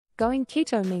Going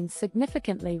keto means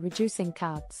significantly reducing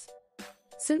carbs.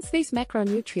 Since these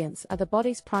macronutrients are the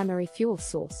body's primary fuel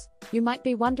source, you might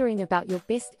be wondering about your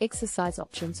best exercise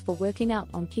options for working out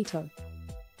on keto.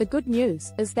 The good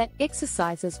news is that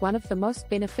exercise is one of the most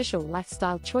beneficial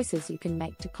lifestyle choices you can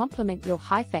make to complement your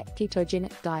high-fat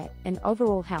ketogenic diet and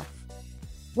overall health.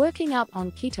 Working out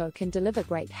on keto can deliver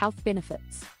great health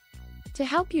benefits. To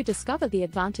help you discover the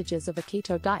advantages of a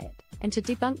keto diet, and to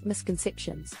debunk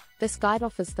misconceptions, this guide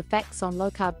offers the facts on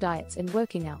low-carb diets and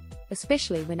working out,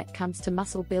 especially when it comes to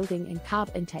muscle building and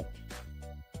carb intake.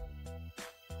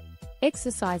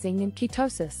 Exercising in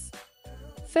ketosis.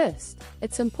 First,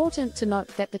 it's important to note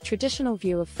that the traditional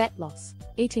view of fat loss,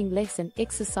 eating less and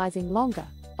exercising longer,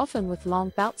 often with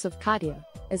long bouts of cardio,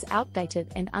 is outdated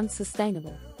and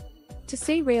unsustainable. To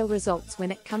see real results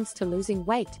when it comes to losing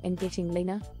weight and getting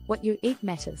leaner, what you eat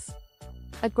matters.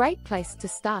 A great place to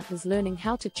start is learning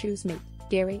how to choose meat,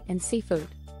 dairy, and seafood.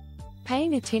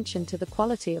 Paying attention to the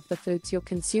quality of the foods you're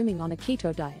consuming on a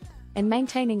keto diet, and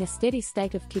maintaining a steady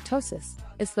state of ketosis,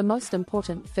 is the most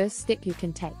important first step you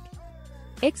can take.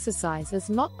 Exercise is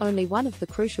not only one of the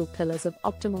crucial pillars of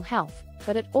optimal health,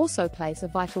 but it also plays a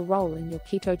vital role in your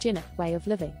ketogenic way of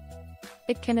living.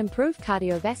 It can improve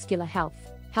cardiovascular health,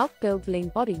 help build lean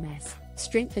body mass,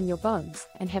 strengthen your bones,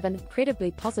 and have an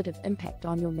incredibly positive impact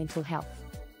on your mental health.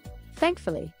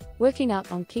 Thankfully, working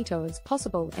out on keto is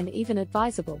possible and even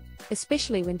advisable,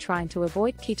 especially when trying to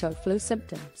avoid keto flu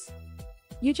symptoms.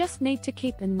 You just need to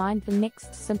keep in mind the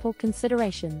next simple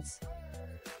considerations.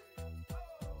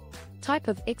 Type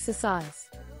of exercise.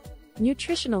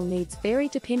 Nutritional needs vary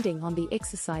depending on the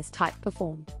exercise type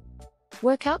performed.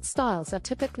 Workout styles are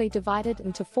typically divided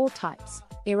into 4 types: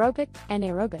 aerobic,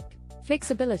 anaerobic,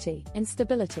 flexibility, and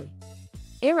stability.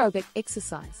 Aerobic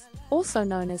exercise, also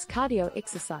known as cardio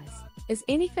exercise, is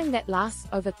anything that lasts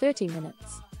over 30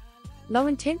 minutes.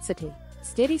 Low-intensity,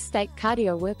 steady-state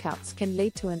cardio workouts can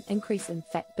lead to an increase in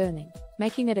fat burning,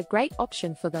 making it a great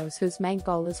option for those whose main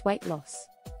goal is weight loss.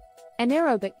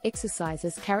 Anaerobic exercise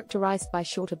is characterized by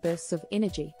shorter bursts of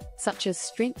energy, such as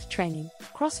strength training,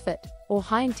 CrossFit, or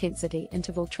high-intensity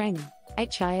interval training,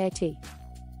 HIIT.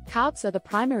 Carbs are the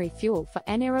primary fuel for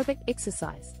anaerobic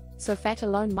exercise, so fat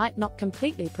alone might not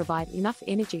completely provide enough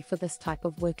energy for this type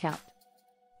of workout.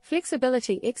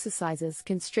 Flexibility exercises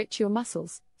can stretch your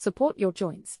muscles, support your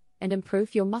joints, and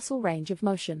improve your muscle range of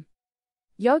motion.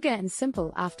 Yoga and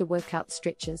simple after-workout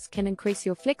stretches can increase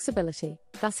your flexibility,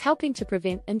 thus helping to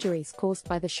prevent injuries caused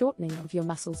by the shortening of your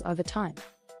muscles over time.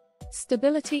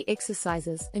 Stability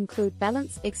exercises include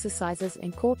balance exercises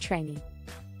and core training.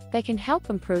 They can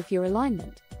help improve your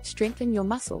alignment, strengthen your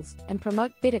muscles, and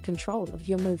promote better control of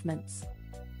your movements.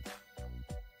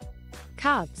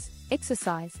 Carbs,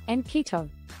 exercise, and keto.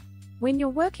 When you're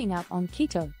working out on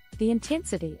keto, the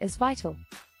intensity is vital.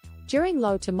 During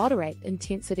low to moderate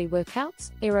intensity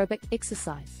workouts, aerobic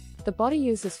exercise, the body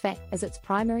uses fat as its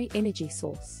primary energy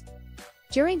source.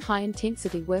 During high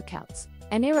intensity workouts,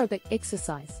 anaerobic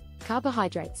exercise,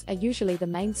 carbohydrates are usually the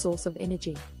main source of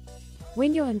energy.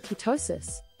 When you're in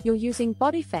ketosis, you're using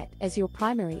body fat as your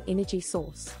primary energy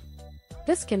source.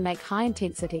 This can make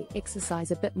high-intensity exercise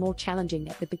a bit more challenging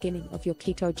at the beginning of your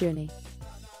keto journey.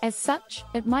 As such,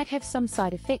 it might have some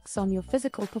side effects on your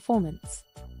physical performance.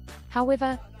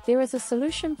 However, there is a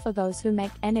solution for those who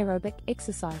make anaerobic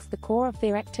exercise the core of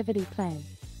their activity plan.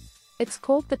 It's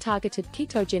called the targeted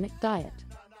ketogenic diet.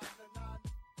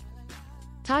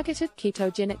 Targeted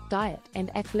ketogenic diet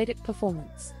and athletic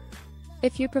performance.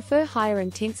 If you prefer higher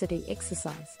intensity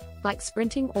exercise, like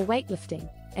sprinting or weightlifting,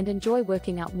 and enjoy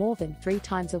working out more than 3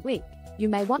 times a week, you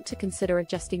may want to consider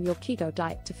adjusting your keto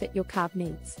diet to fit your carb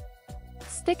needs.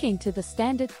 Sticking to the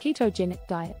standard ketogenic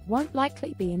diet won't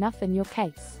likely be enough in your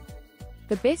case.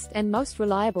 The best and most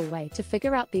reliable way to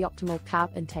figure out the optimal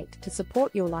carb intake to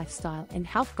support your lifestyle and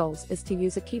health goals is to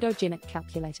use a ketogenic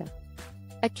calculator.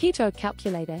 A keto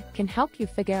calculator can help you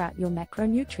figure out your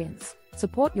macronutrients,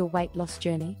 support your weight loss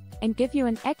journey, and give you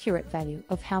an accurate value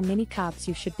of how many carbs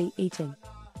you should be eating.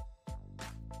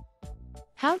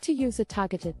 How to use a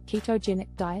targeted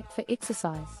ketogenic diet for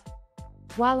exercise.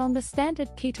 While on the standard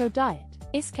keto diet,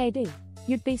 SKD,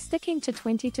 you'd be sticking to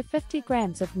 20 to 50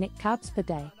 grams of net carbs per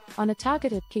day. On a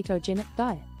targeted ketogenic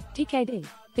diet, TKD,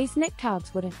 these net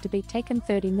carbs would have to be taken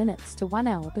 30 minutes to 1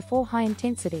 hour before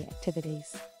high-intensity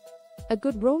activities. A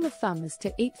good rule of thumb is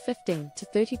to eat 15 to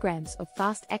 30 grams of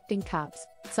fast-acting carbs,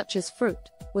 such as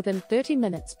fruit, within 30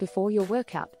 minutes before your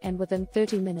workout and within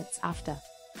 30 minutes after.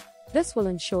 This will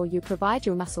ensure you provide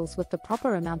your muscles with the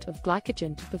proper amount of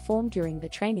glycogen to perform during the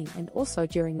training and also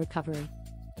during recovery.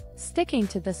 Sticking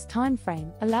to this time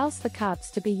frame allows the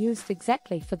carbs to be used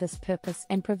exactly for this purpose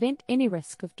and prevent any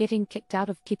risk of getting kicked out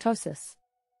of ketosis.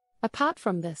 Apart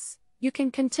from this, you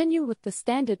can continue with the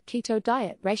standard keto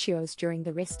diet ratios during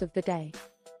the rest of the day.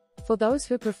 For those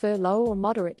who prefer low or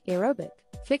moderate aerobic,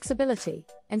 flexibility,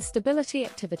 and stability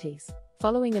activities,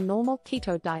 following a normal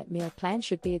keto diet meal plan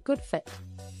should be a good fit.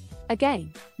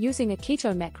 Again, using a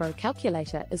keto macro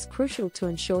calculator is crucial to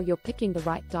ensure you're picking the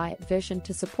right diet version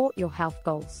to support your health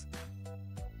goals.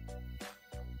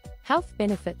 Health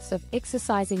benefits of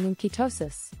exercising in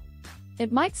ketosis.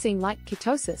 It might seem like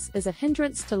ketosis is a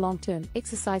hindrance to long-term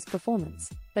exercise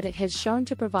performance, but it has shown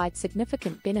to provide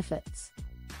significant benefits.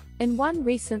 In one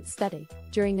recent study,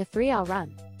 during a 3-hour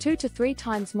run, 2 to 3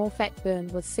 times more fat burn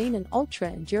was seen in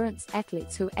ultra-endurance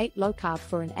athletes who ate low-carb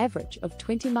for an average of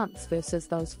 20 months versus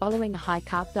those following a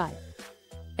high-carb diet.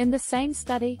 In the same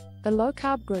study, the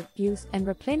low-carb group used and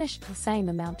replenished the same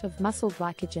amount of muscle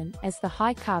glycogen as the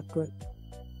high-carb group.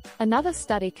 Another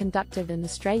study conducted in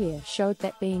Australia showed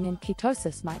that being in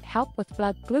ketosis might help with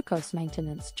blood glucose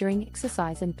maintenance during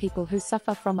exercise in people who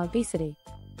suffer from obesity.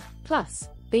 Plus,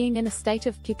 being in a state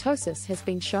of ketosis has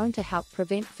been shown to help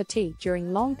prevent fatigue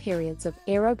during long periods of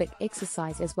aerobic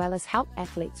exercise as well as help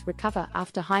athletes recover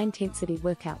after high-intensity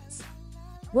workouts.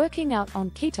 Working out on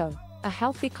keto, a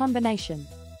healthy combination.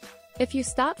 If you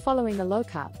start following a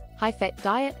low-carb, high-fat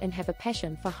diet and have a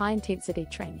passion for high-intensity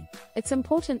training, it's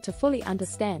important to fully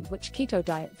understand which keto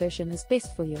diet version is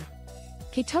best for you.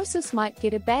 Ketosis might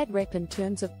get a bad rep in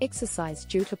terms of exercise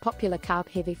due to popular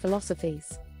carb-heavy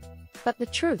philosophies. But the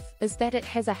truth is that it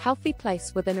has a healthy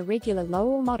place within a regular low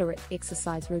or moderate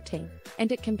exercise routine,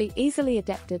 and it can be easily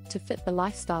adapted to fit the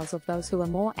lifestyles of those who are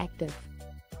more active.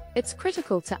 It's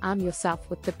critical to arm yourself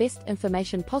with the best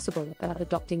information possible about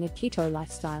adopting a keto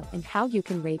lifestyle and how you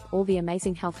can reap all the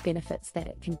amazing health benefits that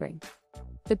it can bring.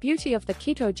 The beauty of the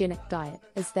ketogenic diet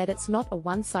is that it's not a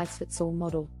one-size-fits-all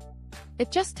model.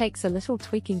 It just takes a little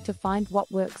tweaking to find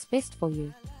what works best for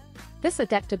you. This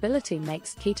adaptability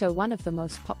makes keto one of the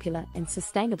most popular and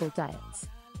sustainable diets.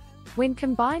 When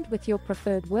combined with your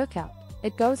preferred workout,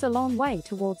 it goes a long way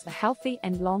towards a healthy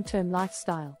and long-term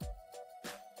lifestyle.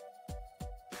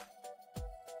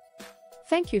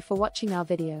 Thank you for watching our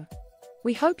video.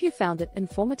 We hope you found it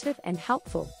informative and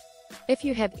helpful. If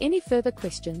you have any further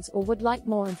questions or would like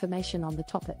more information on the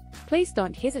topic, please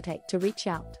don't hesitate to reach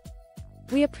out.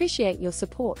 We appreciate your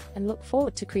support and look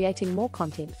forward to creating more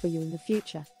content for you in the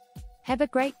future. Have a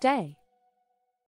great day.